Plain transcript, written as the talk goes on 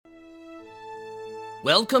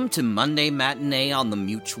Welcome to Monday Matinee on the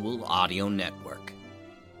Mutual Audio Network.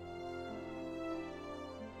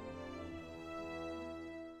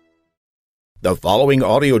 The following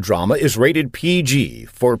audio drama is rated PG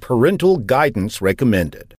for parental guidance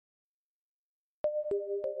recommended.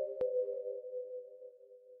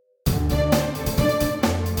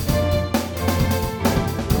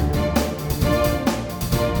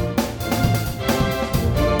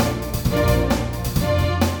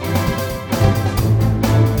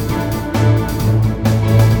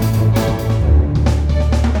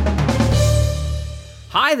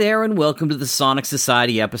 Hi there, and welcome to the Sonic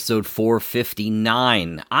Society episode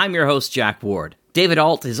 459. I'm your host, Jack Ward. David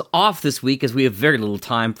Alt is off this week as we have very little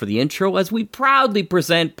time for the intro as we proudly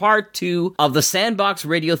present part 2 of the Sandbox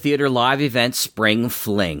Radio Theater live event Spring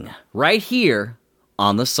Fling, right here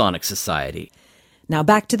on the Sonic Society. Now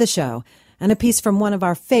back to the show, and a piece from one of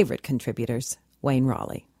our favorite contributors, Wayne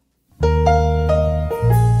Raleigh.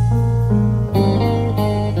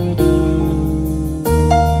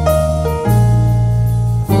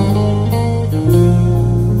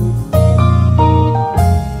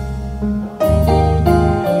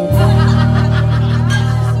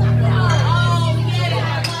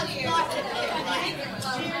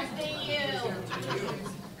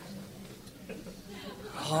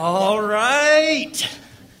 All right.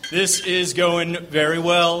 This is going very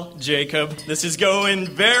well, Jacob. This is going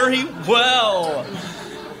very well.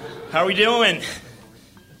 How are we doing?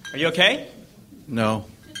 Are you okay? No.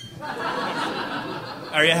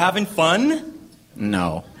 Are you having fun?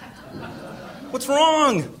 No. What's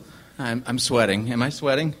wrong? I'm sweating. Am I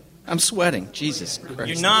sweating? I'm sweating. Jesus Christ.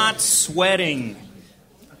 You're not sweating.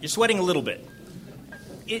 You're sweating a little bit.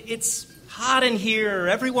 It's hot in here.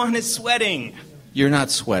 Everyone is sweating. You're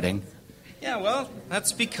not sweating. Yeah, well,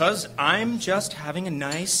 that's because I'm just having a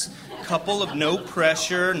nice couple of no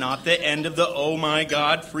pressure, not the end of the oh my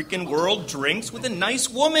god freaking world drinks with a nice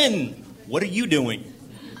woman. What are you doing?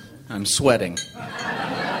 I'm sweating.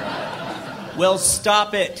 Well,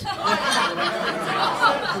 stop it.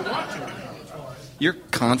 You're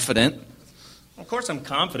confident. Of course I'm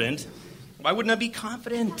confident. Why wouldn't I be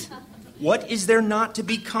confident? What is there not to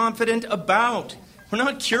be confident about? We're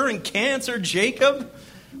not curing cancer, Jacob.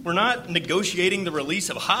 We're not negotiating the release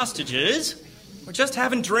of hostages. We're just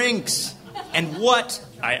having drinks. And what,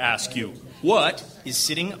 I ask you, what is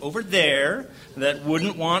sitting over there that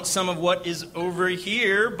wouldn't want some of what is over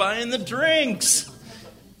here buying the drinks?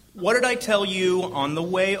 What did I tell you on the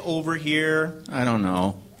way over here? I don't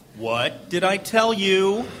know. What did I tell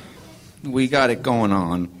you? We got it going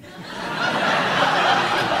on.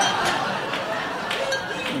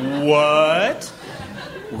 What?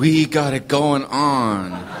 We got it going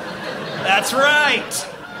on. That's right.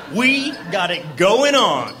 We got it going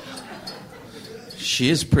on. She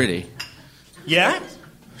is pretty. Yeah?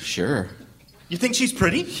 Sure. You think she's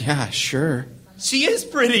pretty? Yeah, sure. She is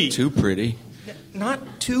pretty. Too pretty.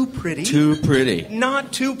 Not too pretty. Too pretty.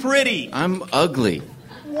 Not too pretty. I'm ugly.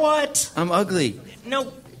 What? I'm ugly. No,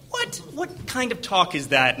 what? What kind of talk is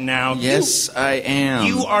that now? Yes, I am.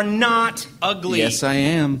 You are not ugly. Yes, I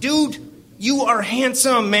am. Dude, you are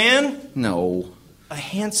handsome, man. No. A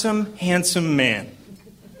handsome, handsome man.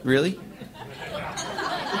 Really?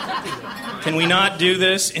 Can we not do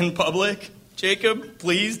this in public? Jacob,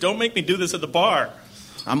 please, don't make me do this at the bar.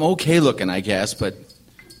 I'm okay looking, I guess, but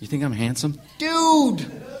you think I'm handsome? Dude,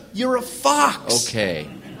 you're a fox. Okay.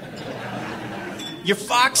 You're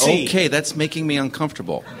foxy. Okay, that's making me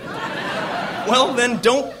uncomfortable. Well, then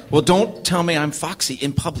don't... Well, don't tell me I'm foxy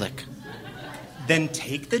in public. Then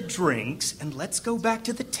take the drinks and let's go back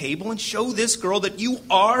to the table and show this girl that you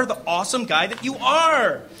are the awesome guy that you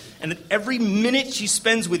are. And that every minute she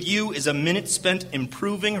spends with you is a minute spent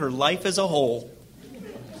improving her life as a whole.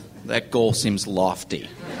 That goal seems lofty.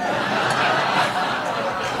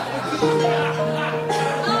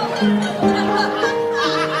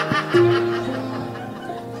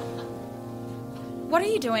 What are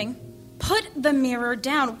you doing? Put the mirror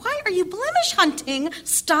down. Why are you blemish hunting?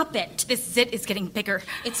 Stop it. This zit is getting bigger.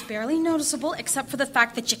 It's barely noticeable except for the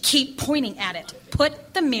fact that you keep pointing at it.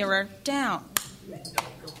 Put the mirror down.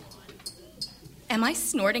 Am I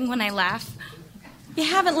snorting when I laugh? You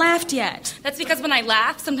haven't laughed yet. That's because when I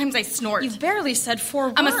laugh, sometimes I snort. You've barely said 4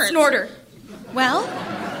 words. I'm a snorter. Well,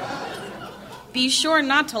 be sure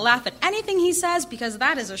not to laugh at anything he says because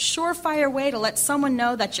that is a surefire way to let someone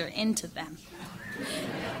know that you're into them.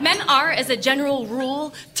 Men are, as a general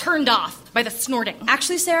rule, turned off by the snorting.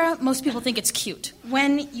 Actually, Sarah, most people think it's cute.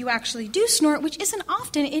 When you actually do snort, which isn't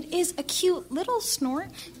often, it is a cute little snort.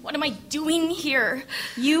 What am I doing here?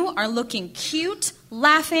 You are looking cute,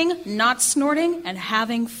 laughing, not snorting, and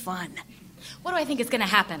having fun. What do I think is going to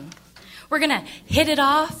happen? We're going to hit it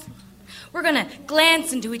off. We're going to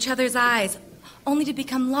glance into each other's eyes, only to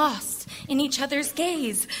become lost in each other's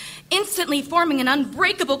gaze, instantly forming an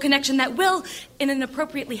unbreakable connection that will, in an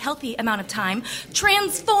appropriately healthy amount of time,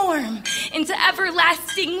 transform into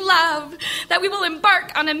everlasting love, that we will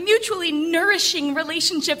embark on a mutually nourishing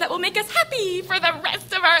relationship that will make us happy for the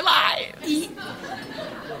rest of our lives.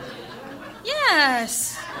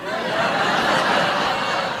 Yes.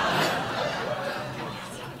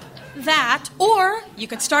 That, or you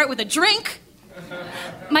could start with a drink.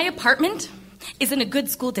 My apartment is in a good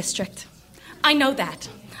school district. I know that.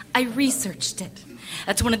 I researched it.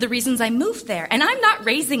 That's one of the reasons I moved there. And I'm not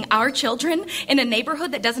raising our children in a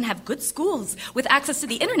neighborhood that doesn't have good schools with access to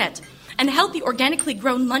the internet and healthy, organically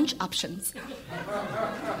grown lunch options.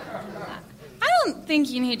 I don't think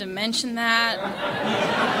you need to mention that.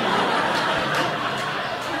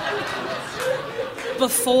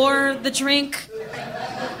 Before the drink.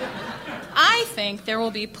 I think there will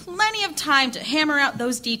be plenty of time to hammer out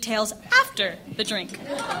those details after the drink.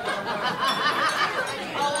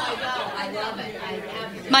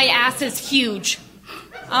 My ass is huge.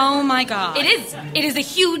 Oh, my God. It is. It is a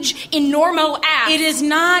huge, enormo ass. It is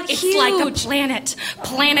not it's huge. It's like a planet.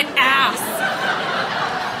 Planet ass.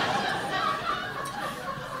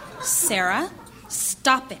 Sarah,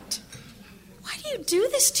 stop it. Why do you do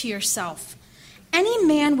this to yourself? Any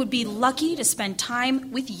man would be lucky to spend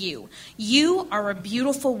time with you. You are a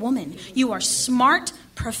beautiful woman. You are smart,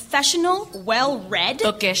 professional, well-read.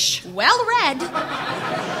 Bookish. Well-read.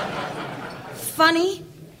 Funny,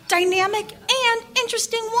 dynamic, and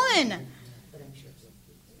interesting one.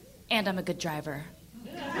 And I'm a good driver.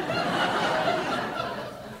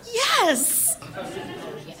 Yes.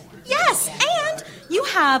 Yes, and you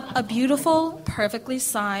have a beautiful, perfectly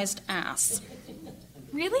sized ass.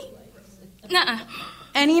 Really? Nuh-uh.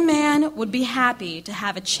 Any man would be happy to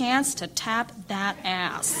have a chance to tap that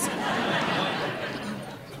ass.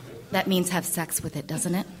 That means have sex with it,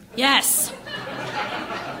 doesn't it? Yes.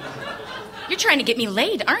 You're trying to get me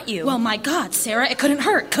laid, aren't you? Well, my God, Sarah, it couldn't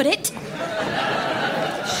hurt, could it?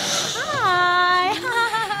 Hi.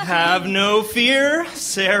 Have no fear,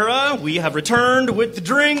 Sarah. We have returned with the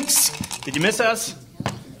drinks. Did you miss us?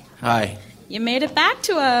 Hi. You made it back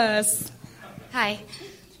to us. Hi.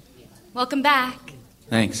 Welcome back.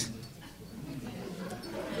 Thanks.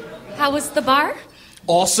 How was the bar?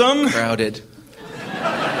 Awesome. Crowded.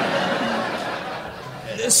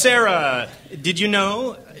 Sarah, did you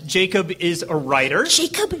know Jacob is a writer?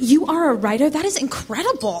 Jacob, you are a writer? That is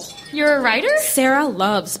incredible. You're a writer? Sarah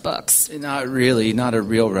loves books. Not really. Not a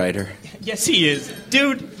real writer. Yes, he is.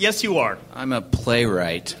 Dude, yes, you are. I'm a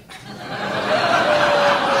playwright.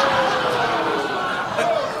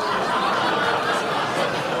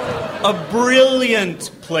 A brilliant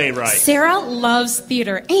playwright. Sarah loves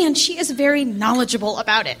theater, and she is very knowledgeable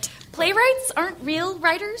about it. Playwrights aren't real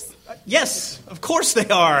writers? Yes, of course they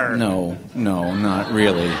are. No, not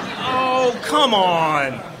really. Oh, come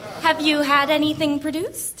on. Have you had anything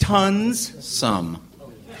produced? Tons. Some.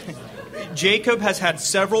 Jacob has had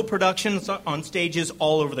several productions on stages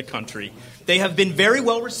all over the country. They have been very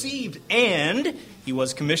well received, and he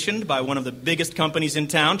was commissioned by one of the biggest companies in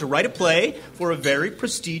town to write a play for a very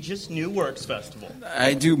prestigious New Works festival.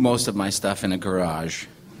 I do most of my stuff in a garage.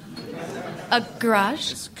 A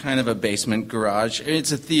garage? It's kind of a basement garage.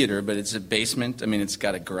 It's a theater, but it's a basement. I mean, it's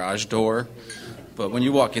got a garage door. But when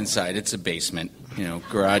you walk inside, it's a basement. You know,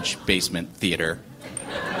 garage, basement, theater.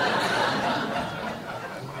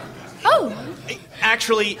 Oh.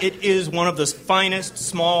 Actually, it is one of the finest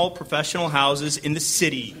small professional houses in the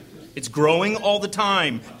city. It's growing all the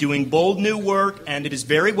time, doing bold new work, and it is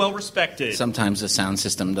very well respected. Sometimes the sound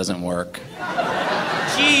system doesn't work.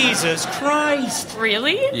 Jesus Christ.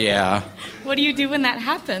 Really? Yeah. What do you do when that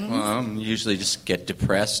happens? Well, usually just get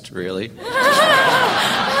depressed, really.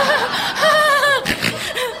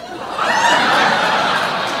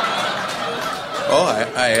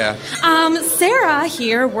 Sarah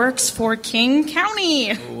here works for King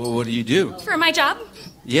County. What do you do? For my job?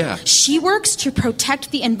 Yeah. She works to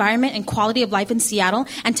protect the environment and quality of life in Seattle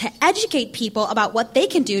and to educate people about what they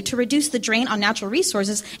can do to reduce the drain on natural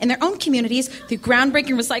resources in their own communities through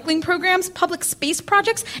groundbreaking recycling programs, public space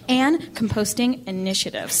projects, and composting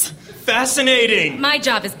initiatives. Fascinating. My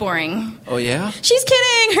job is boring. Oh, yeah? She's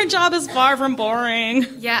kidding. Her job is far from boring.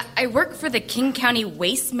 Yeah, I work for the King County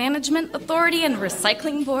Waste Management Authority and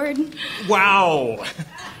Recycling Board. Wow.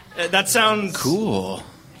 That sounds... Cool.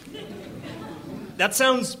 That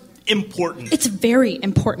sounds important. It's very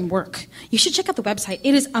important work. You should check out the website.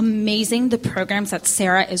 It is amazing, the programs that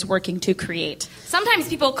Sarah is working to create. Sometimes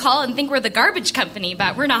people call and think we're the garbage company,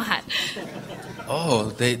 but we're not. Oh,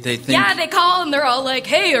 they think... Yeah, they call and they're all like,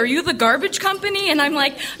 hey, are you the garbage company? And I'm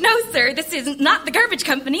like, no, sir, this is not the garbage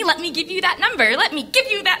company. Let me give you that number. Let me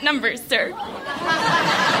give you that number, sir.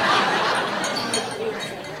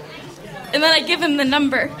 And then I give him the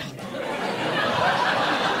number.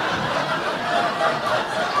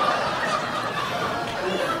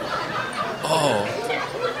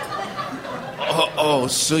 Oh,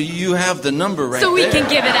 so you have the number right there. So we can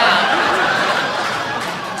give it out.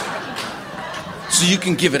 So you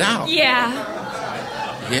can give it out? Yeah.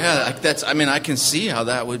 Yeah, I can see how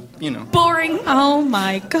that would, Boring. Oh,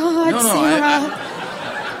 my God, Sarah.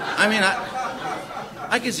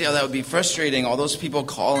 I can see how that would be frustrating. All those people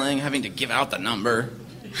calling, having to give out the number.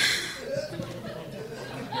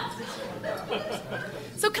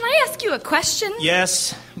 So can I ask you a question?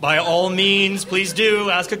 Yes, by all means, please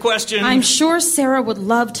do. Ask a question. I'm sure Sarah would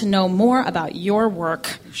love to know more about your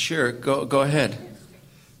work. Sure, go ahead.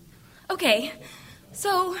 Okay,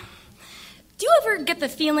 so do you ever get the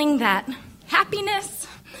feeling that happiness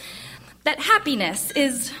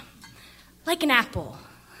is like an apple?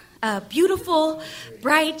 A beautiful,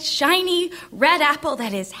 bright, shiny, red apple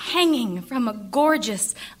that is hanging from a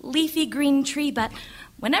gorgeous, leafy green tree, but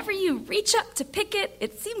whenever you reach up to pick it,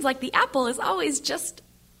 it seems like the apple is always just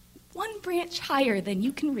one branch higher than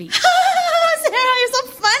you can reach. Sarah, you're so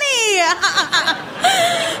funny.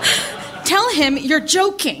 Tell him you're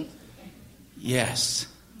joking. Yes.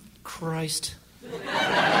 Christ.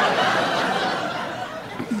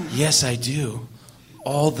 Yes, I do.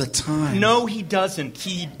 All the time. No, he doesn't.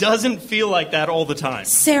 He doesn't feel like that all the time.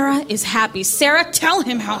 Sarah is happy. Sarah, tell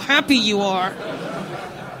him how happy you are.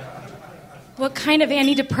 What kind of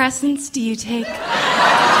antidepressants do you take?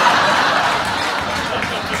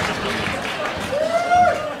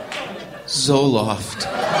 Zoloft.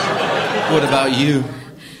 What about you?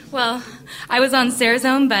 Well, I was on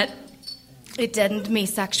Cerazone, but it deadened me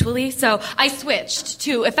sexually, so I switched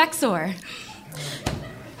to Effexor.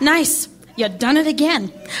 Nice. You done it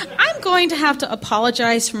again. I'm going to have to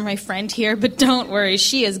apologize for my friend here, but don't worry,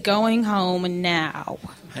 she is going home now.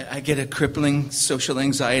 I get a crippling social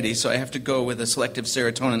anxiety, so I have to go with a selective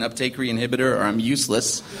serotonin uptake inhibitor, or I'm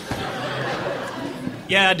useless.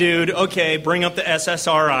 Yeah, dude, okay, bring up the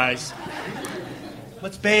SSRIs.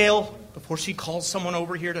 Let's bail before she calls someone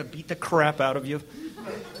over here to beat the crap out of you.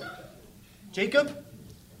 Jacob,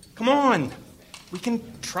 come on. We can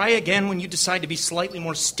try again when you decide to be slightly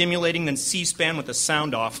more stimulating than C-SPAN with the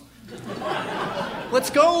sound off. Let's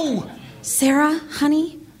go! Sarah,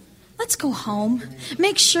 honey, let's go home.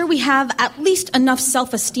 Make sure we have at least enough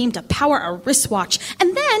self-esteem to power a wristwatch,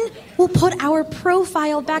 and then we'll put our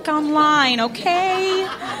profile back online, okay?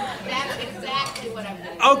 That's exactly what I'm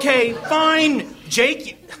doing. Okay, fine.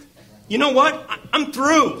 Jake, you know what? I'm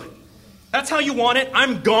through. That's how you want it.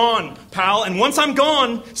 I'm gone, pal. And once I'm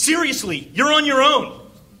gone, seriously, you're on your own.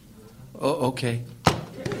 Oh, okay.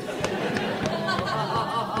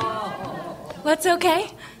 What's okay?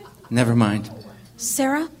 Never mind.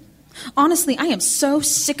 Sarah, honestly, I am so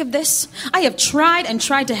sick of this. I have tried and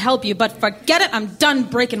tried to help you, but forget it. I'm done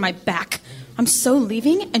breaking my back. I'm so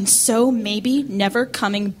leaving and so maybe never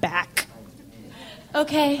coming back.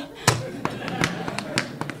 Okay.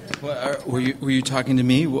 Were you talking to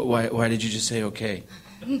me? Why did you just say okay?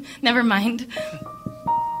 Never mind.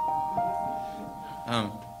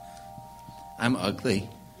 I'm ugly.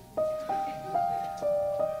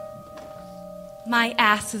 My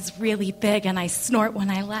ass is really big and I snort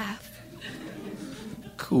when I laugh.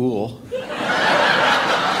 Cool.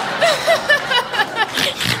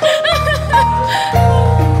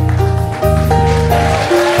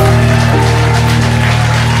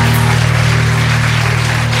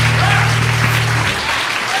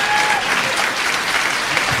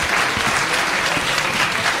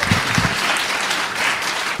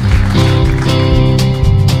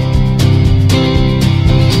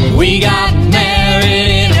 We got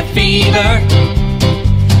married in a fever,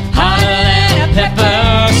 hotter than a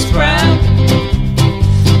pepper sprout.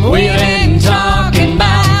 We've been talking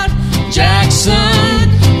about Jackson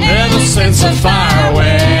ever since the fire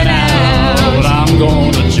went out. I'm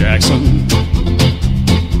going to Jackson,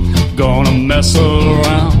 gonna mess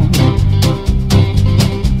around.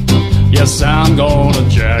 Yes, I'm going to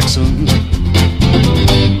Jackson.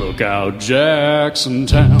 Look out, Jackson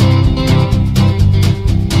Town.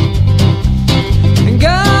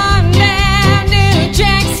 Gone down to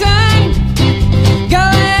Jackson. Go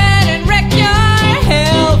ahead and wreck your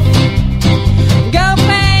health. Go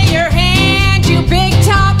play your hand, you big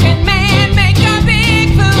talking man. Make a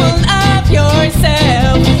big fool of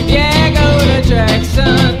yourself. Yeah, go to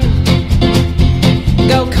Jackson.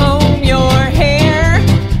 Go comb your hair.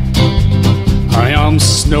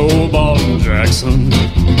 Jackson.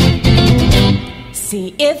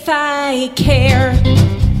 See if I care.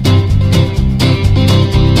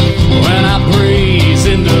 When I breeze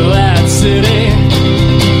into that city,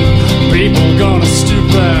 people gonna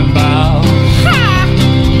stoop and bow. Ha!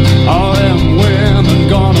 All them women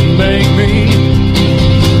gonna make me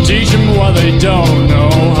teach them what they don't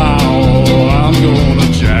know how. I'm going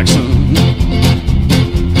to Jackson,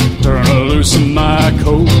 turn loose in my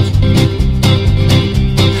coat.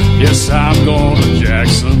 Yes, I'm going to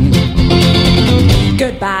Jackson.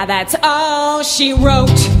 Goodbye, that's all she wrote.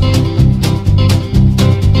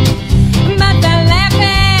 But they'll laugh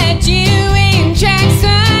at you in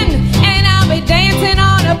Jackson, and I'll be dancing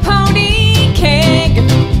on a pony keg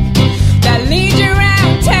that leads you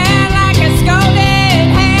around town like a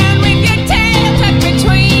scolded hand with your tail tucked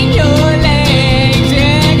between your legs.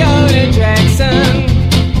 Yeah, go to Jackson,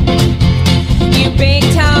 you big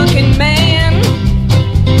talking man,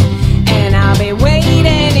 and I'll be waiting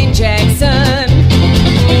in Jackson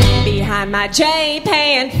behind my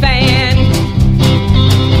J-Pan fan.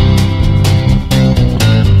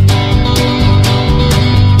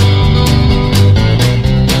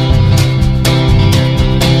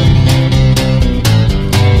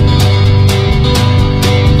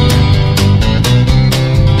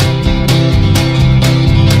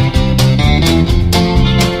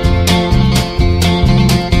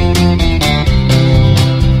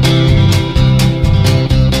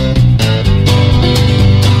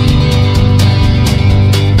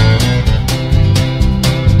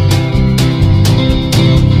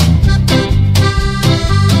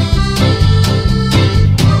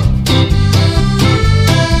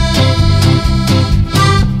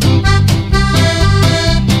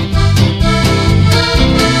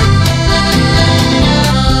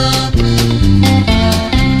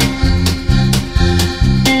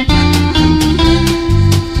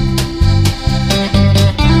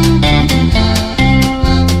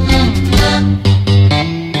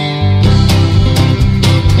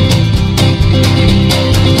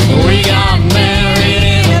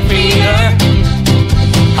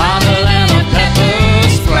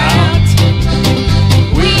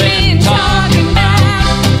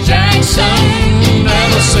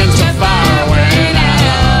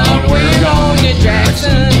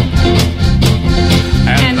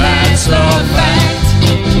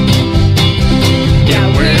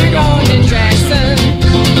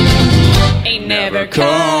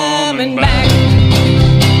 Coming back.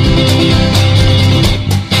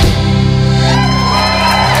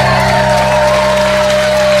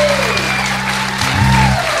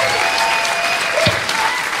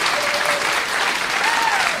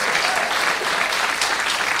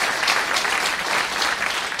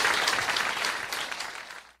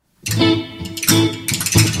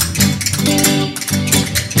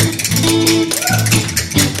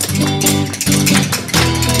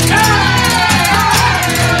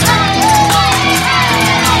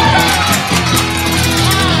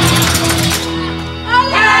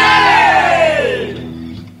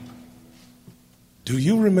 Do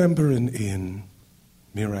you remember an inn,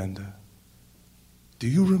 Miranda? Do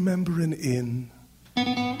you remember an inn?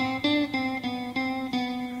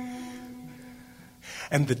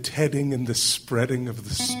 And the tedding and the spreading of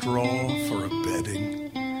the straw for a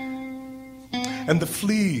bedding, and the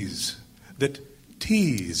fleas that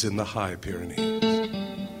tease in the high Pyrenees,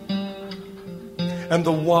 and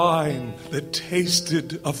the wine that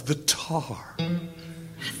tasted of the tar,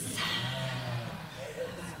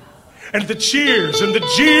 and the cheers and the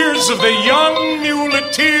jeers of the young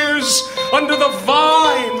muleteers under the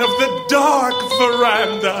vine of the dark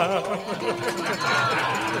veranda.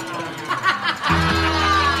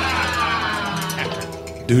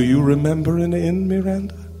 Do you remember an inn,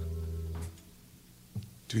 Miranda?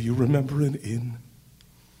 Do you remember an inn?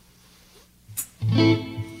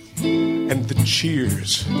 And the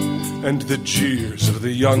cheers and the jeers of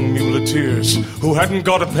the young muleteers who hadn't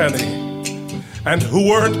got a penny and who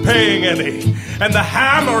weren't paying any, and the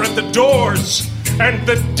hammer at the doors and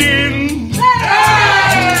the din.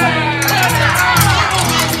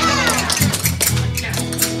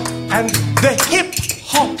 And the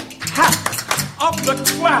hip-hop hap of the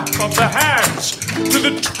clap of the hands to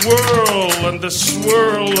the twirl and the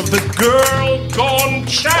swirl of the girl gone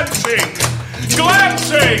chancing,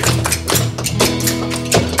 glancing,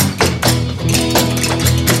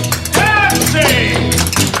 dancing,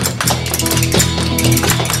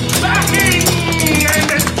 backing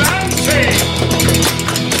and advancing.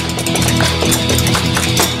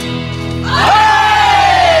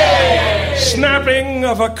 Hey! Snapping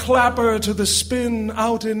of a clapper to the spin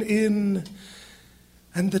out and in,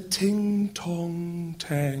 and the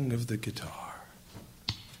ting-tong-tang of the guitar.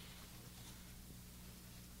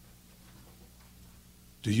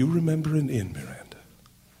 Do you remember an inn, Miranda?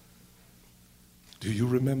 Do you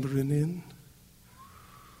remember an inn?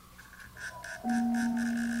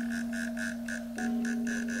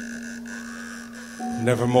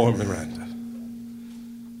 Nevermore, Miranda.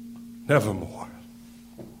 Nevermore.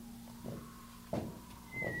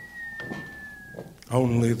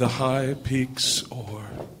 Only the high peaks o'er,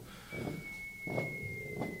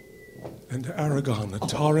 and Aragon, a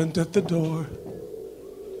torrent at the door.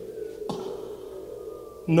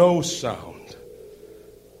 No sound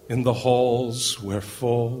in the halls where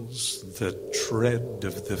falls the tread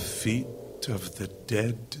of the feet of the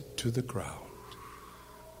dead to the ground.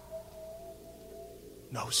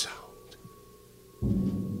 No sound.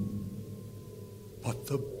 But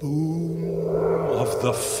the boom of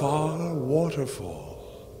the far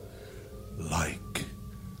waterfall, like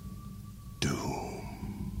doom.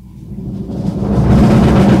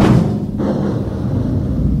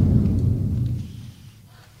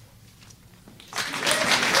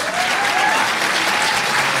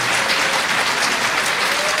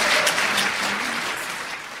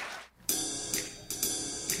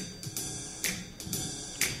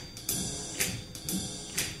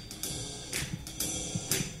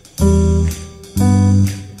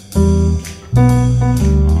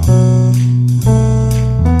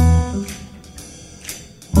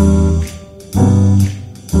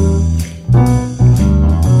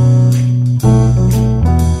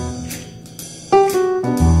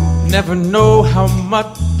 Never know how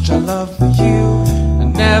much I love you. I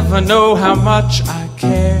never know how much I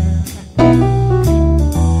care.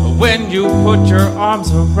 When you put your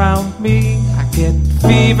arms around me, I get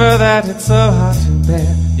fever that it's so hard to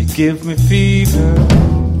bear. You give me fever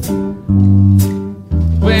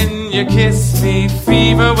when you kiss me,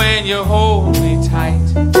 fever when you hold me tight,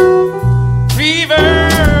 fever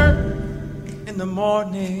in the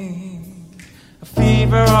morning, a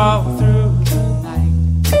fever all through the night.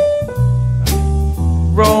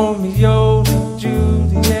 Romeo to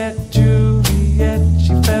Juliet, Juliet,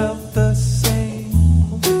 she felt the same.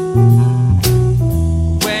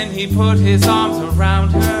 When he put his arms around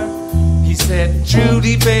her, he said,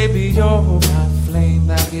 Judy, baby, you're my flame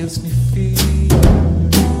that gives me fever.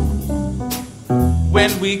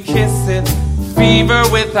 When we kiss it, fever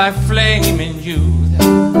with thy flame in you.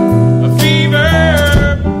 A fever,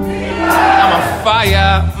 I'm a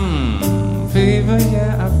fire, fever,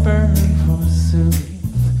 yeah, I burn forsooth.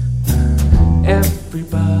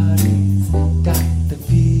 Everybody's got the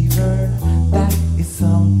fever, that is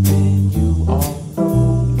something you all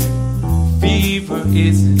know. Fever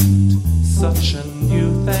isn't such a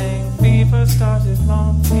new thing. Fever started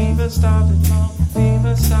long, fever started long,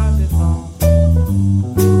 fever started long.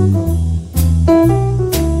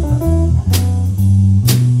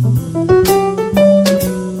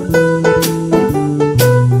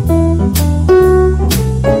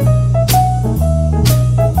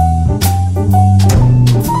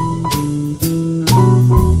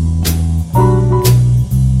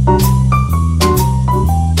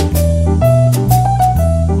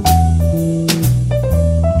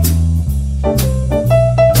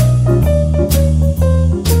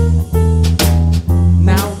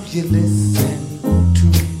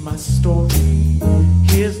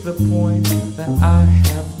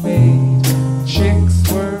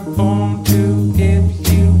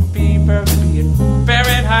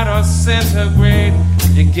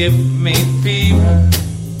 Give me fever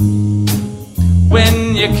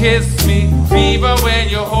when you kiss me, fever when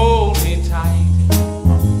you hold me tight,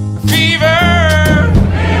 fever,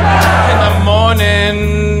 in the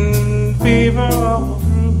morning, fever all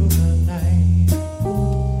through the night,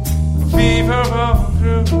 fever all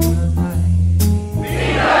through the night,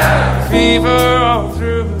 fever all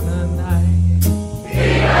through the night,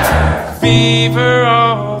 fever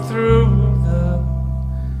all through the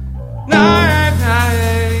night.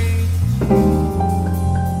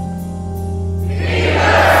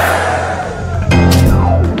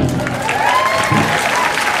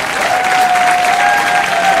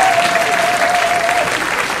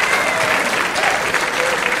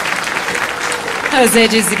 Jose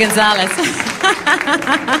Juicy Gonzalez.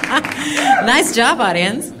 Nice job,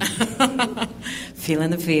 audience.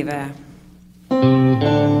 Feeling the fever.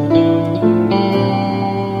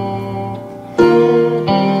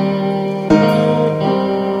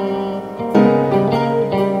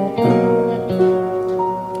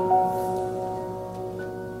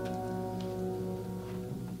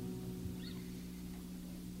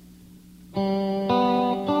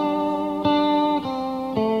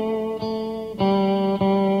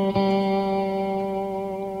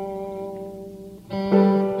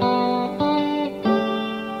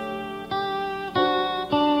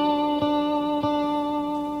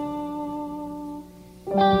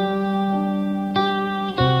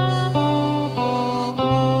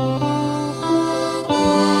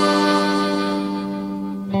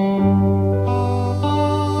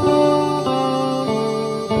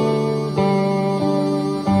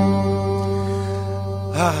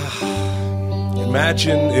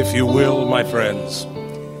 Imagine, if you will, my friends,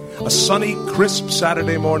 a sunny, crisp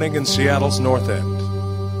Saturday morning in Seattle's North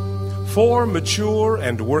End. 4 mature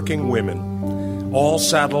and working women, all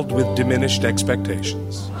saddled with diminished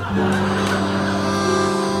expectations.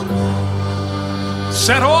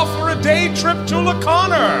 Set off for a day trip to La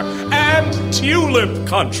Conner and Tulip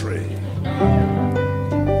Country.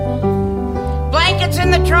 Blankets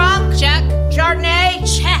in the trunk? Check. Chardonnay?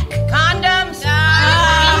 Check. Condoms?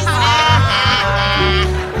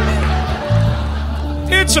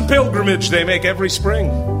 It's a pilgrimage they make every spring.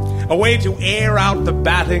 A way to air out the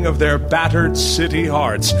batting of their battered city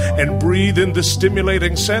hearts and breathe in the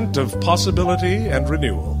stimulating scent of possibility and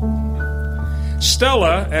renewal.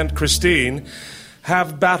 Stella and Christine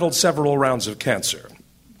have battled several rounds of cancer.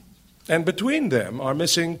 And between them are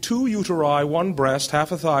missing 2 uteri, 1 breast,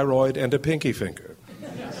 half a thyroid, and a pinky finger.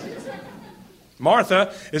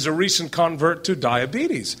 Martha is a recent convert to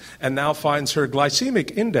diabetes and now finds her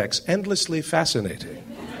glycemic index endlessly fascinating.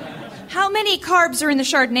 How many carbs are in the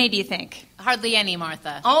Chardonnay, do you think? Hardly any,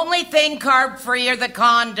 Martha. Only thing carb-free are the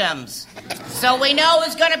condoms. So we know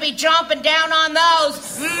who's going to be chomping down on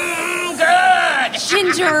those. Good!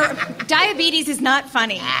 Ginger, diabetes is not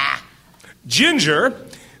funny. Ginger,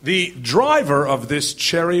 the driver of this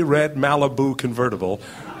cherry red Malibu convertible,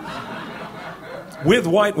 with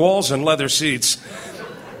white walls and leather seats,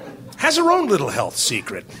 has her own little health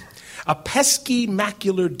secret. A pesky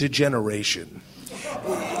macular degeneration.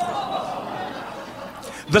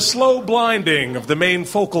 The slow blinding of the main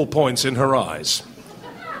focal points in her eyes.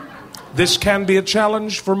 This can be a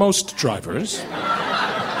challenge for most drivers.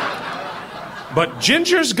 But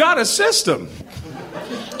Ginger's got a system.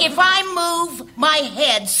 If I move my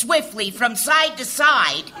head swiftly from side to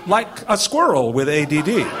side... Like a squirrel with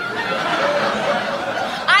ADD.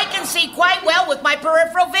 I can see quite well with my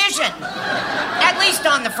peripheral vision. At least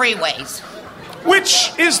on the freeways.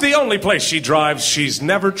 Which is the only place she drives. She's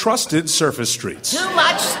never trusted surface streets. Too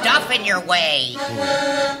much stuff in your way.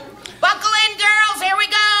 Buckle in, girls. Here we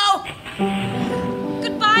go.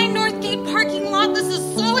 Goodbye, Northgate parking lot. This is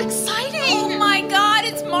so exciting. Oh, my God.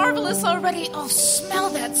 It's marvelous already. Oh, smell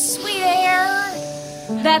that sweet air.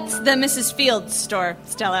 That's the Mrs. Fields store,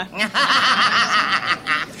 Stella.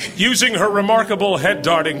 Using her remarkable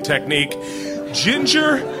head-darting technique,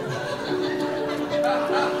 Ginger...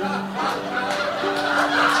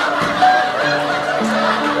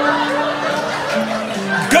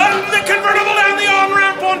 gun the convertible down the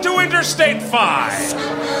on-ramp onto Interstate 5.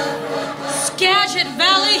 Skagit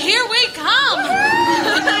Valley, here we come.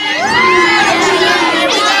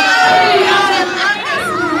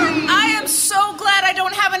 I am so glad I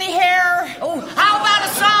don't have any hair. Oh, how about a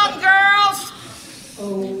song, girls?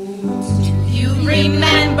 Oh, you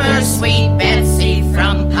remember sweet Betsy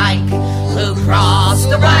from Pike, who crossed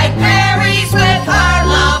the White Prairies with her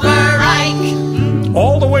lover Ike.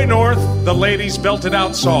 All the way north, the ladies belted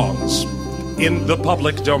out songs in the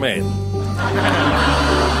public domain.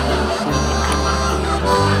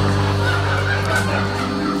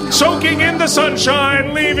 Soaking in the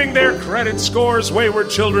sunshine, leaving their credit scores, wayward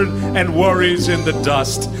children, and worries in the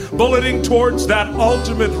dust, bulleting towards that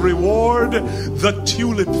ultimate reward, the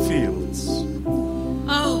tulip fields.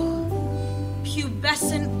 Oh,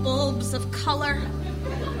 pubescent bulbs of color.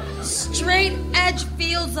 Straight edge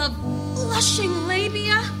fields of blushing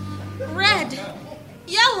labia. Red,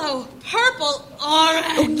 yellow, purple,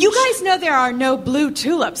 orange. You guys know there are no blue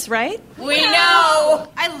tulips, right? We know.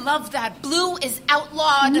 I love that. Blue is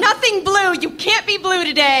outlawed. Nothing blue. You can't be blue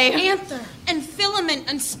today. Anther and filament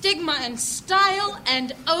and stigma and style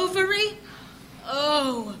and ovary.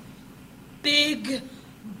 Oh, big,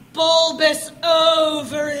 bulbous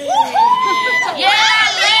ovary. Yeah,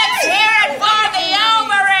 let's hear it for the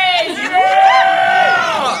ovaries.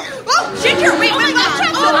 Yeah. Oh, Ginger, wait, wait, wait.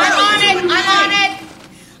 I'm on it.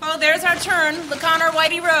 Oh, there's our turn. La Conner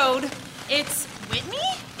Whitey Road. It's Whitney?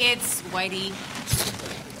 It's Whitey.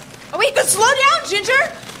 Oh, wait, but slow down,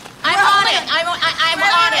 Ginger. I'm on it. I'm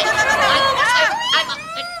on it.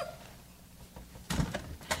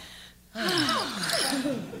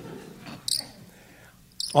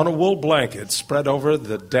 On a wool blanket spread over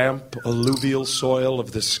the damp, alluvial soil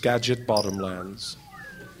of the Skagit bottomlands,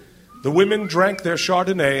 the women drank their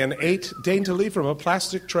Chardonnay and ate daintily from a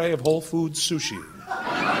plastic tray of Whole Foods sushi.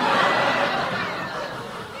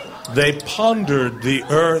 They pondered the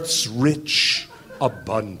earth's rich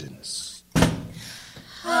abundance.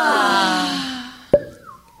 I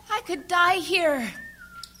could die here.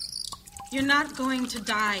 You're not going to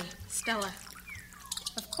die, Stella.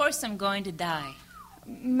 Of course I'm going to die.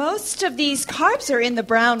 Most of these carbs are in the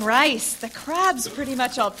brown rice. The crab's pretty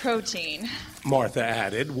much all protein. Martha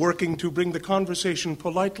added, working to bring the conversation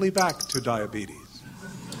politely back to diabetes.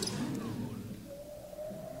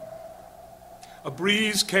 A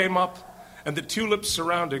breeze came up, and the tulips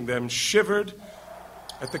surrounding them shivered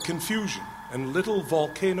at the confusion and little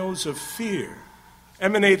volcanoes of fear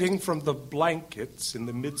emanating from the blankets in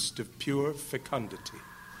the midst of pure fecundity.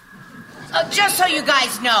 Just so you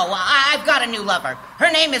guys know, I've got a new lover.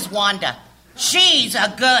 Her name is Wanda. She's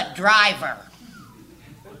a good driver.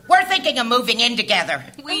 We're thinking of moving in together.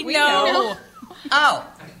 We know. Oh,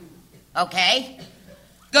 okay.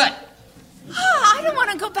 Good. I don't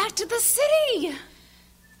want to go back to the city.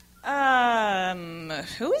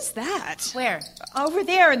 Who is that? Where? Over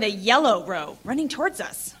there in the yellow row, running towards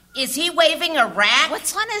us. Is he waving a rat?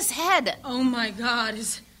 What's on his head? Oh my God,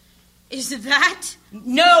 is that?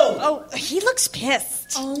 No! Oh, he looks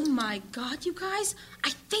pissed. Oh my God, you guys, I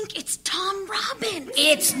think it's Tom Robbins.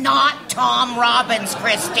 It's not Tom Robbins,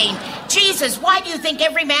 Christine. Jesus, why do you think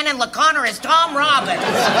every man in LaConner is Tom Robbins?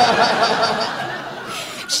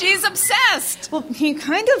 She's obsessed. Well, he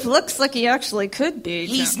kind of looks like he actually could be.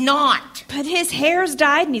 He's not. But his hair's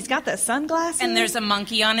dyed and he's got the sunglasses. And there's a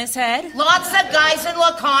monkey on his head. Lots of guys in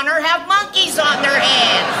LaConner have monkeys on their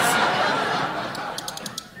heads.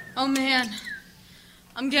 Oh man,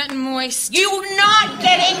 I'm getting moist. You're not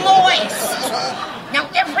getting moist. Now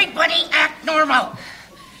everybody act normal.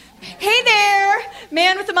 Hey there,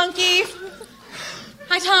 man with the monkey.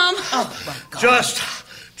 Hi, Tom. Oh my God.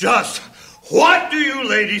 Just, what do you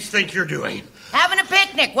ladies think you're doing? Having a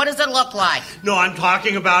picnic. What does it look like? No, I'm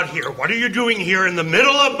talking about here. What are you doing here in the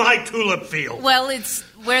middle of my tulip field? Well, it's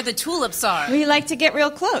where the tulips are. We like to get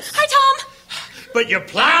real close. Hi, Tom. But you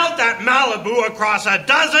plowed that Malibu across a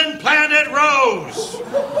dozen planted rows.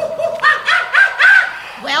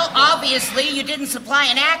 Well, obviously, you didn't supply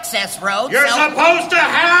an access road, You're so... supposed to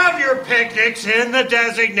have your picnics in the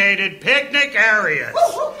designated picnic areas.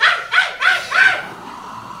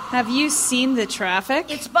 Have you seen the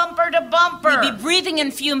traffic? It's bumper to bumper. We'd be breathing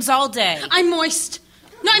in fumes all day. I'm moist.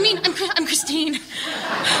 No, I mean, I'm Christine.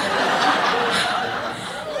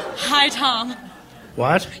 Hi, Tom.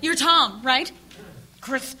 What? You're Tom, right?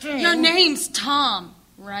 Christine. Your name's Tom,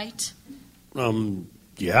 right?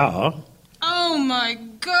 Yeah. Oh, my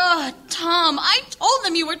God, Tom. I told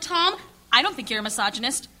them you were Tom. I don't think you're a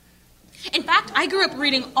misogynist. In fact, I grew up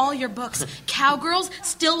reading all your books. Cowgirls,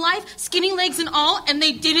 Still Life, Skinny Legs and all, and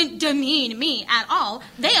they didn't demean me at all.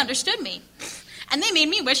 They understood me. And they made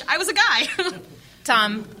me wish I was a guy.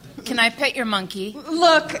 Tom, can I pet your monkey?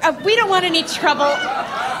 Look, we don't want any trouble.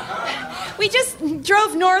 We just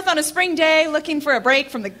drove north on a spring day looking for a break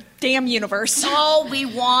from the damn universe. All we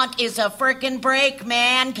want is a frickin' break,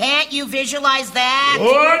 man. Can't you visualize that?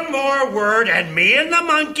 One more word, and me and the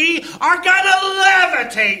monkey are gonna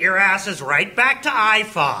levitate your asses right back to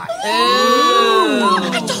I-5.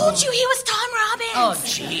 I told you he was Tom Robbins. Oh,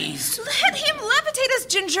 jeez. Let him levitate us,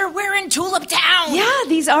 Ginger. We're in Tulip Town. Yeah,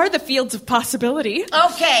 these are the fields of possibility.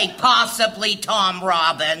 Okay, possibly Tom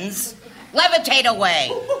Robbins. Levitate away.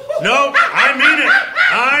 No, I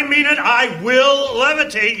mean it. I will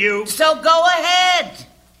levitate you. So go ahead.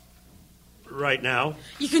 Right now.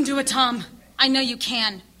 You can do it, Tom. I know you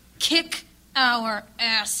can. Kick our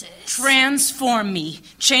asses. Transform me.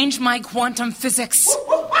 Change my quantum physics.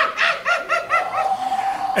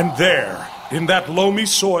 And there, in that loamy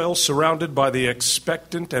soil surrounded by the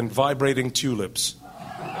expectant and vibrating tulips,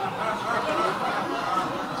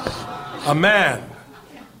 a man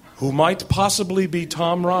who might possibly be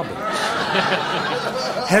Tom Robbins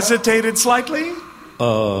hesitated slightly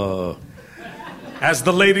as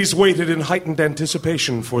the ladies waited in heightened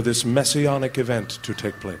anticipation for this messianic event to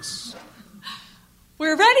take place.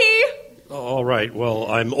 We're ready. All right,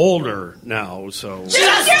 well, I'm older now, so... Just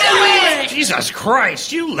do it! Jesus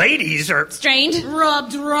Christ, you ladies are... Strained.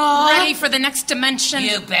 Rubbed raw. Ready for the next dimension?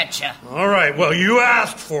 You betcha. All right, well, you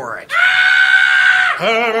asked for it.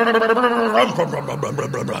 And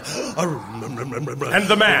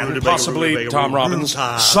the man, possibly Tom Robbins,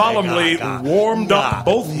 solemnly warmed up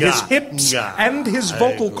both his hips and his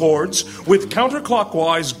vocal cords with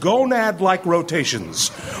counterclockwise gonad-like rotations,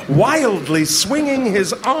 wildly swinging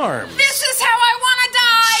his arms. This is how I want to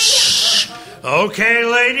die! Okay,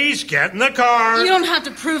 ladies, get in the car. You don't have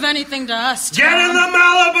to prove anything to us, Tom. Get in the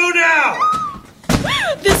Malibu now!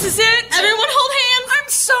 This is it. Everyone hold hands. I'm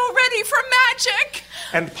so ready for magic!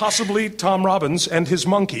 And possibly Tom Robbins and his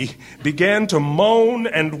monkey began to moan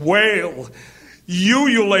and wail,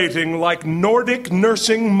 ululating like Nordic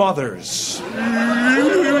nursing mothers.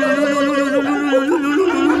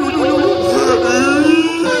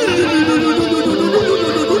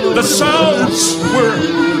 The sounds were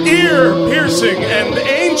ear-piercing and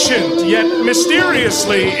ancient yet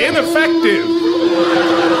mysteriously ineffective.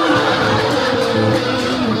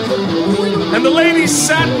 And the ladies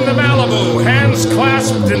sat in the Malibu, hands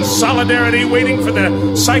clasped in solidarity, waiting for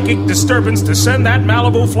the psychic disturbance to send that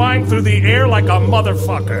Malibu flying through the air like a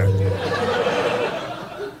motherfucker.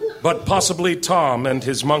 But possibly Tom and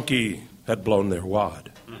his monkey had blown their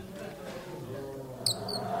wad.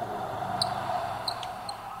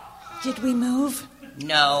 Did we move?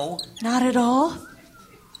 No. Not at all?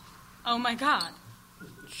 Oh, my God.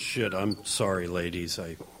 Shit, I'm sorry, ladies.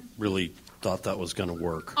 I really thought that was going to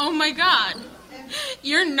work. Oh, my God.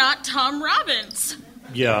 You're not Tom Robbins.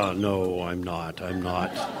 Yeah, no, I'm not. I'm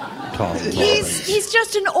not Tom Robbins. He's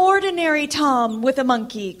just an ordinary Tom with a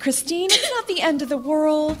monkey. Christine, it's not the end of the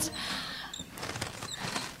world.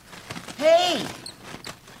 Hey!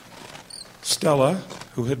 Stella,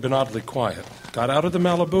 who had been oddly quiet, got out of the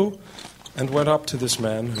Malibu and went up to this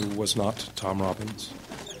man who was not Tom Robbins.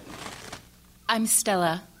 I'm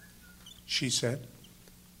Stella. She said.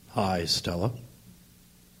 Hi, Stella.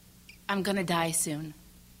 I'm gonna die soon.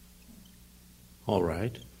 All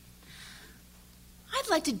right. I'd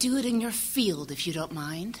like to do it in your field, if you don't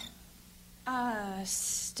mind.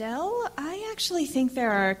 Stell, I actually think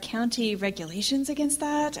there are county regulations against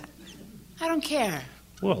that. I don't care.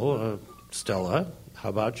 Well, Stella, how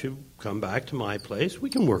about you come back to my place? We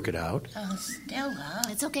can work it out. Oh, Stella.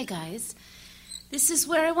 It's okay, guys. This is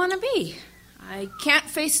where I want to be. I can't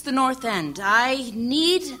face the north end. I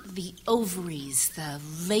need the ovaries, the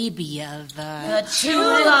labia, The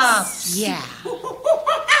tulips. Yeah.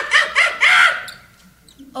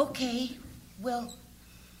 Okay, well,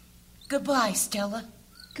 goodbye, Stella.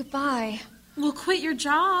 Goodbye. We'll quit your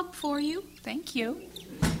job for you. Thank you.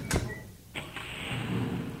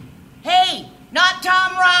 Hey, not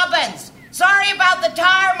Tom Robbins. Sorry about the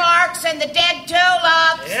tire marks and the dead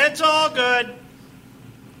tulips. It's all good.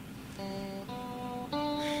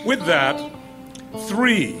 With that,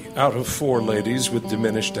 3 out of 4 ladies with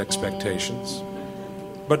diminished expectations,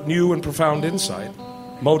 but new and profound insight,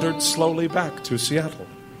 motored slowly back to Seattle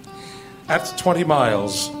at 20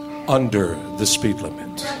 miles under the speed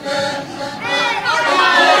limit. Hey,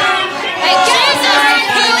 Jesus!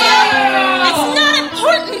 It's not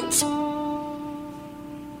important!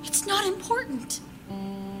 It's not important.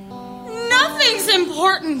 Nothing's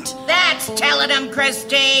important. That's telling them,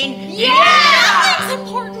 Christine. Nothing's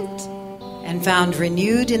important. And found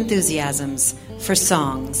renewed enthusiasms for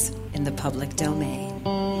songs in the public domain.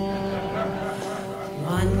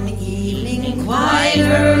 One evening quite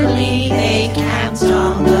early they camped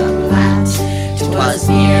on the Platte. 'Twas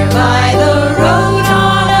near by the road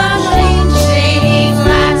on a lane shady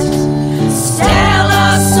flat.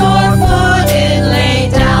 Stella sore-footed lay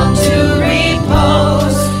down to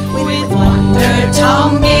repose. With wonder Tom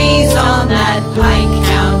gazed on that Pike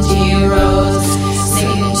County road,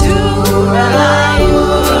 singing tooralai,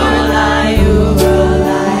 ooralai,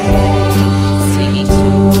 ooralai, singing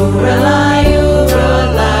tooralai,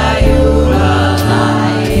 ooralai, ooralai.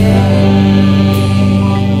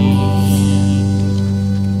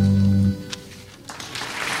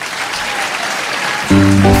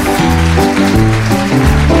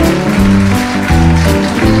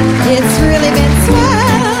 It's really been swell.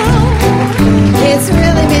 It's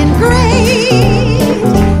really been great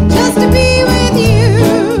just to be with you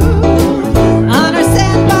on our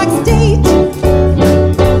sandbox date.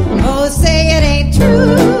 Oh, say it ain't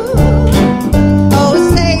true. Oh,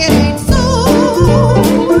 say it ain't so.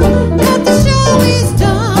 But the show is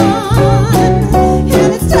done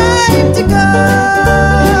and it's time to go.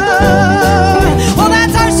 Well,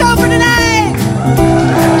 that's our show for tonight.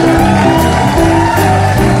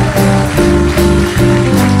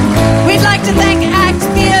 We'd like to thank ACT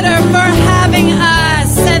Theater for having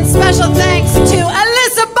us, and special thanks to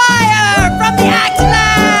Alyssa Beyer from the ACT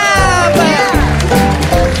Lab,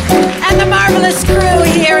 and the marvelous crew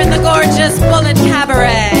here in the gorgeous Bullet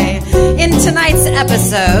Cabaret. In tonight's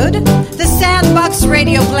episode, the Sandbox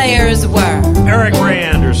radio players were Eric Ray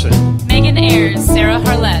Anderson. Megan Ayers, Sarah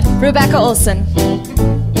Harlett, Rebecca Olson,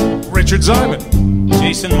 Richard Simon.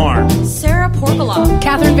 Jason Marr. Sarah Porkaloff,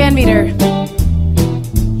 Catherine Van Meter,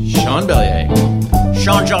 Sean Bellier.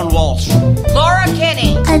 Sean John Walsh. Laura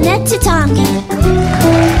Kinney. Annette Tatanka.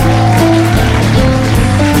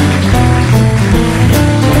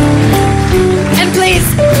 and please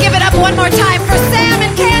give it up one more time for Sam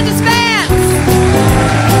and Candace Vance.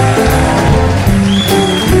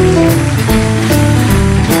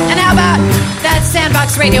 And how about that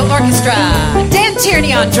Sandbox Radio Orchestra? Dan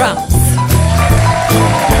Tierney on drums,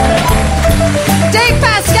 Dave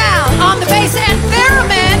Pascal on the bass and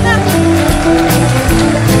theremin,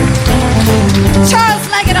 Charles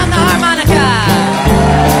Leggett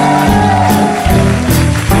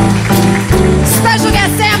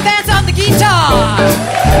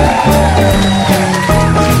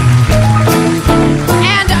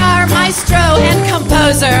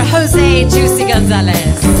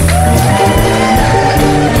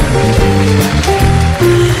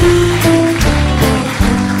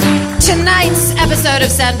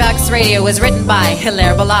Sandbox Radio was written by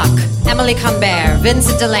Hilaire Belloc, Emily Conbert,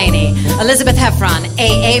 Vincent Delaney, Elizabeth Heffron,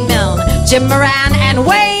 A.A. Milne, Jim Moran, and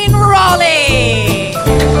Wayne Rawley.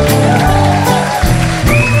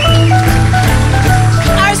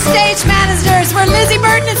 Our stage managers were Lizzie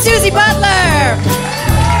Burton and Susie Butler.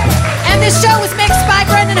 And this show was mixed by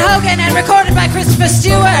Brendan Hogan and recorded by Christopher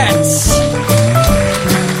Stewart.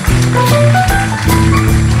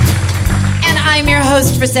 And I'm your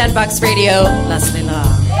host for Sandbox Radio, Leslie Law.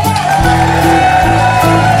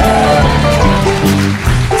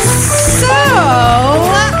 So,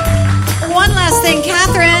 one last thing.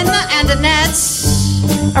 Catherine and Annette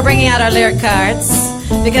are bringing out our lyric cards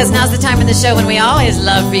because now's the time in the show when we always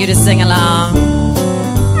love for you to sing along.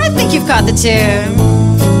 I think you've caught the tune.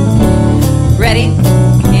 Ready?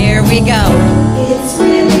 Here we go. It's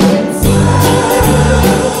really been slow.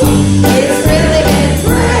 It's really been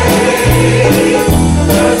great.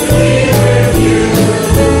 Just to be with you.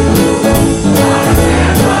 On a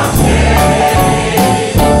Sandbox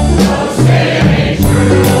day. No staying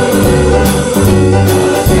true. No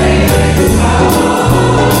staying strong.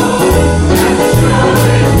 And the show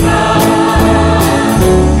is long.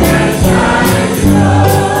 And it's time to go.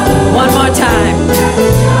 One more time.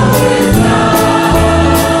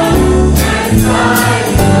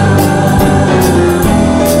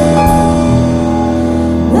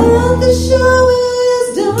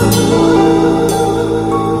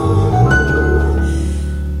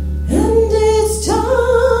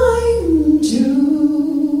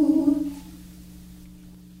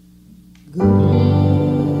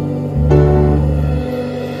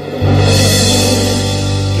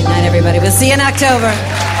 See you in October.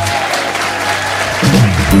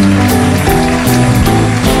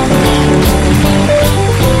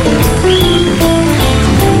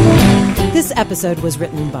 This episode was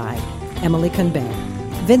written by Emily Conbert,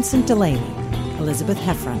 Vincent Delaney, Elizabeth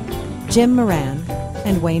Heffron, Jim Moran,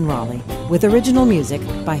 and Wayne Rawley, with original music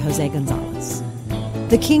by Jose Gonzalez.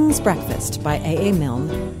 The King's Breakfast by A.A. Milne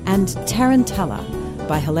and Tarantella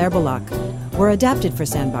by Hilaire Belloc were adapted for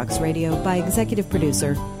Sandbox Radio by executive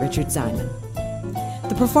producer Richard Ziman.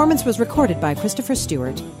 The performance was recorded by Christopher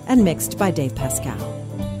Stewart and mixed by Dave Pascal.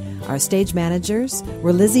 Our stage managers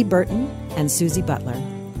were Lizzie Burton and Susie Butler,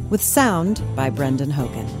 with sound by Brendan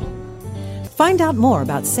Hogan. Find out more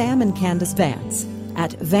about Sam and Candace Vance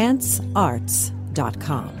at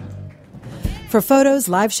vancearts.com. For photos,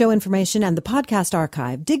 live show information, and the podcast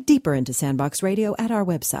archive, dig deeper into Sandbox Radio at our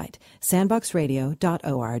website,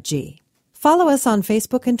 sandboxradio.org. Follow us on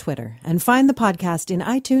Facebook and Twitter, and find the podcast in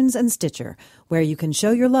iTunes and Stitcher, where you can show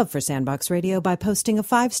your love for Sandbox Radio by posting a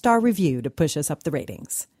 5-star review to push us up the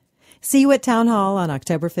ratings. See you at Town Hall on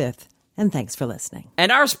October 5th, and thanks for listening.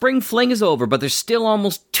 And our spring fling is over, but there's still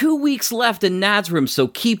almost 2 weeks left in Nad's room, so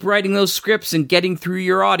keep writing those scripts and getting through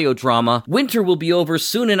your audio drama. Winter will be over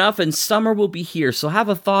soon enough, and summer will be here, so have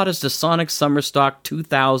a thought as to Sonic Summer Stock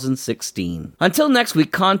 2016. Until next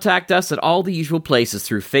week, contact us at all the usual places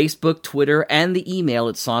through Facebook, Twitter, and the email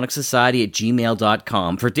at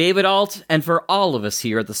sonicsociety@gmail.com. For David Alt, and for all of us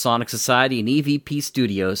here at the Sonic Society and EVP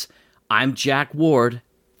Studios, I'm Jack Ward.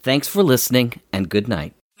 Thanks for listening, and good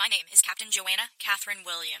night. My name is Captain Joanna Catherine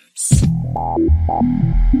Williams.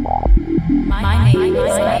 My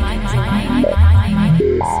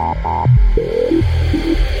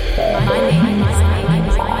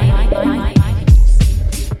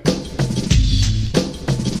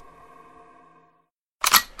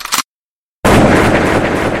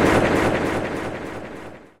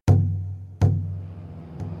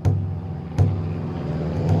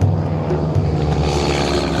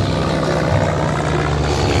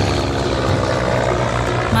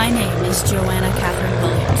name is Joanna Catherine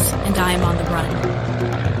Williams, and I am on the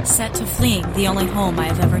run. Set to fleeing the only home I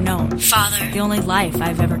have ever known. Father. The only life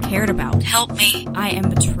I've ever cared about. Help me. I am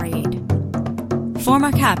betrayed.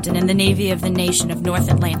 Former captain in the Navy of the nation of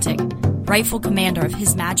North Atlantic, rightful commander of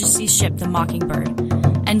His Majesty's ship the Mockingbird,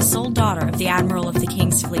 and sole daughter of the Admiral of the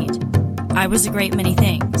King's Fleet. I was a great many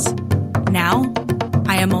things. Now,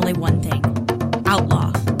 I am only one thing.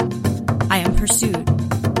 Outlaw. I am pursued,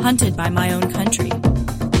 hunted by my own country.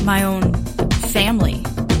 My own family,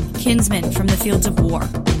 kinsmen from the fields of war.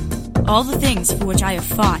 All the things for which I have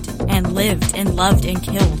fought and lived and loved and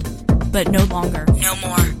killed, but no longer. No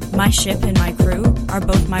more. My ship and my crew are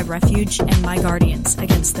both my refuge and my guardians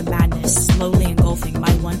against the madness slowly engulfing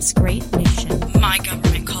my once great nation. My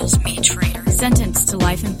government calls me traitor. Sentenced to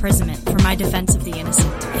life imprisonment for my defense of the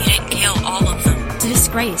innocent. You didn't kill all of them. To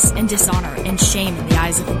disgrace and dishonor and shame in the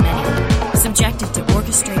eyes of the many. Subjected to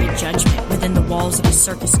orchestrated judgment within the walls of a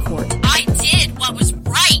circus court. I did what was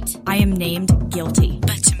right! I am named guilty.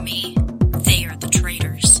 But to me, they are the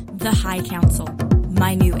traitors. High Council,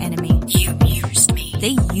 my new enemy. You used me.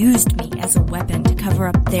 They used me as a weapon to cover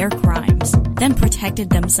up their crimes, then protected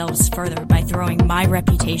themselves further by throwing my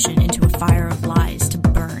reputation into a fire of lies to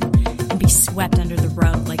burn and be swept under the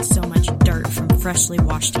rug like so much dirt from freshly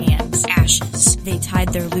washed hands. Ashes. They tied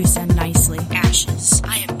their loose end nicely. Ashes.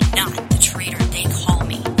 I am not the traitor they call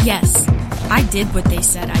me. Yes, I did what they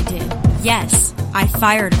said I did. Yes, I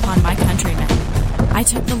fired upon my countrymen. I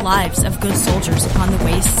took the lives of good soldiers upon the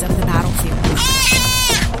wastes of the battlefield.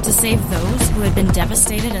 To save those who had been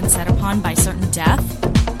devastated and set upon by certain death?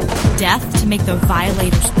 Death to make the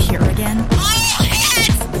violators pure again?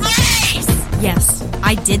 Yes,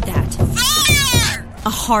 I did that. Fire! A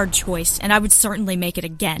hard choice, and I would certainly make it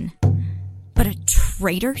again. But a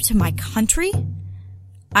traitor to my country?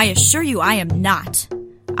 I assure you I am not.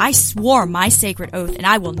 I swore my sacred oath, and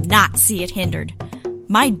I will not see it hindered.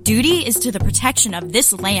 My duty is to the protection of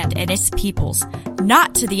this land and its peoples,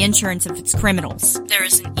 not to the insurance of its criminals. There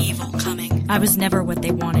is an evil coming. I was never what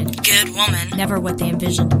they wanted. Good woman. Never what they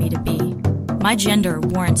envisioned me to be. My gender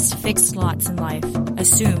warrants fixed lots in life,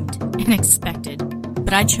 assumed and expected.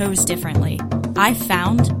 But I chose differently. I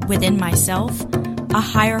found, within myself, a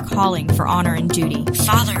higher calling for honor and duty.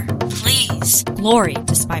 Father, please. Glory,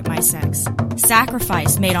 despite my sex.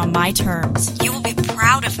 Sacrifice made on my terms. You will be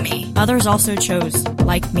proud of me. Others also chose,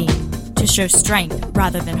 like me, to show strength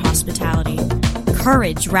rather than hospitality,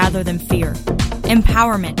 courage rather than fear,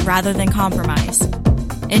 empowerment rather than compromise.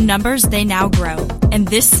 In numbers, they now grow, and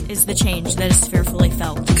this is the change that is fearfully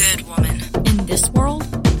felt. Good woman. In this world,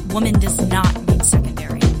 woman does not mean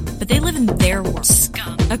secondary, but they live in their world.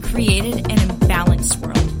 Scum. A created and imbalanced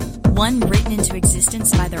world, one written into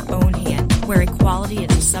existence by their own hand, where equality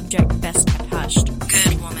is a subject best kept hushed.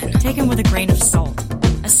 Good woman. Taken with a grain of salt,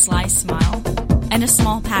 a sly smile, and a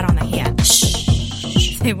small pat on the hand.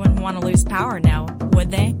 Shh. They wouldn't want to lose power now,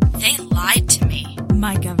 would they? They lied to me.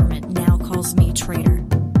 My government now calls me traitor.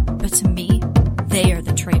 But to me, they are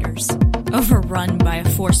the traitors. Overrun by a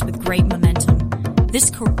force with great momentum, this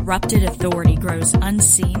corrupted authority grows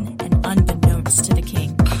unseen and unbeknownst to the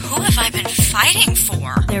king. Who have I been fighting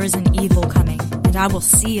for? There is an evil coming, and I will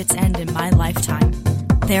see its end in my lifetime.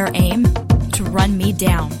 Their aim? To run me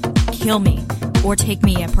down, kill me, or take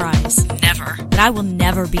me a prize. Never. But I will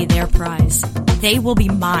never be their prize. They will be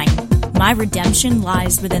mine. My redemption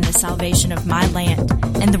lies within the salvation of my land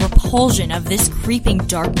and the repulsion of this creeping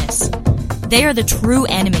darkness. They are the true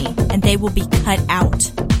enemy, and they will be cut out.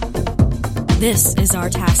 This is our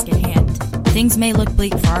task at hand. Things may look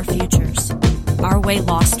bleak for our futures, our way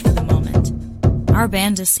lost for the moment. Our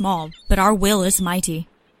band is small, but our will is mighty.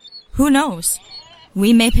 Who knows?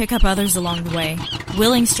 We may pick up others along the way,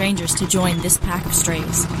 willing strangers to join this pack of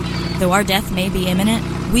strays. Though our death may be imminent,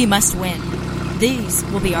 we must win. These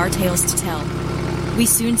will be our tales to tell. We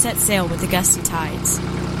soon set sail with the gusty tides.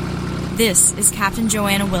 This is Captain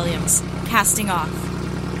Joanna Williams, casting off.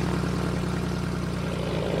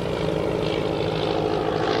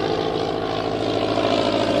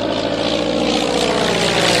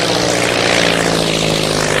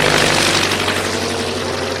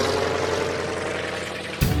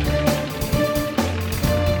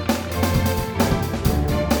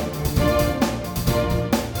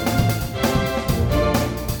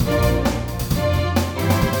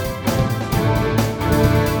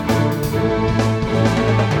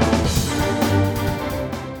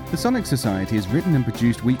 The Sonic Society is written and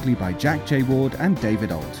produced weekly by Jack J. Ward and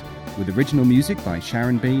David Alt, with original music by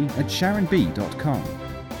Sharon B. at sharonb.com.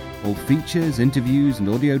 All features, interviews, and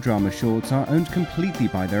audio drama shorts are owned completely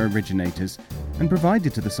by their originators and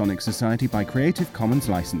provided to the Sonic Society by Creative Commons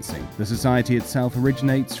licensing. The Society itself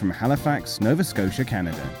originates from Halifax, Nova Scotia,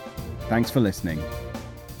 Canada. Thanks for listening.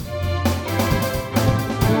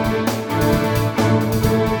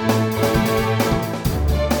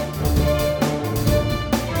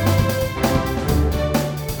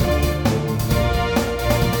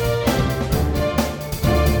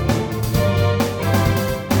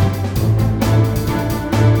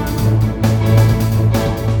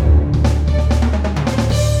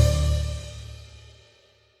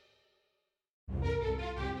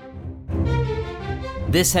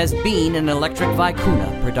 This has been an Electric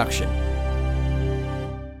Vicuna production.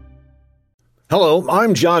 Hello,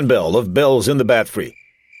 I'm John Bell of Bells in the Bat Free.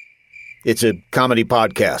 It's a comedy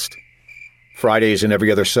podcast. Fridays and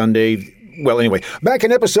every other Sunday. Well, anyway, back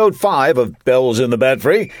in episode 5 of Bells in the Bat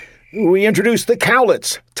Free, we introduced the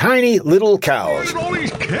cowlets, tiny little cows. Where did all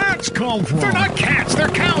these cats come from? They're not cats, they're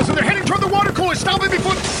cows, and they're heading toward the water cooler. Stop it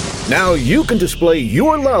before... Now you can display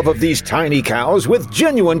your love of these tiny cows with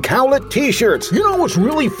genuine Cowlet t-shirts. You know what's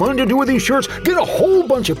really fun to do with these shirts? Get a whole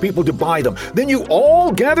bunch of people to buy them. Then you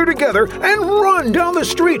all gather together and run down the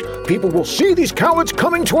street. People will see these Cowlets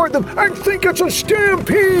coming toward them and think it's a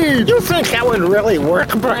stampede. You think that would really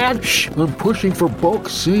work, Brad? Shh, I'm pushing for bulk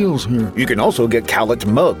sales here. You can also get Cowlet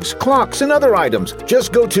mugs, clocks, and other items.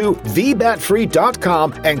 Just go to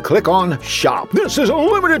thebatfree.com and click on Shop. This is a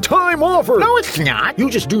limited time offer. No, it's not. You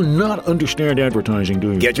just do not understand advertising,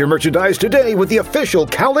 do you? Get your merchandise today with the official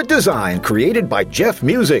Cowlet design created by Jeff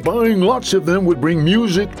Music. Buying lots of them would bring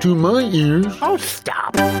music to my ears. Oh,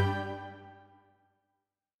 stop.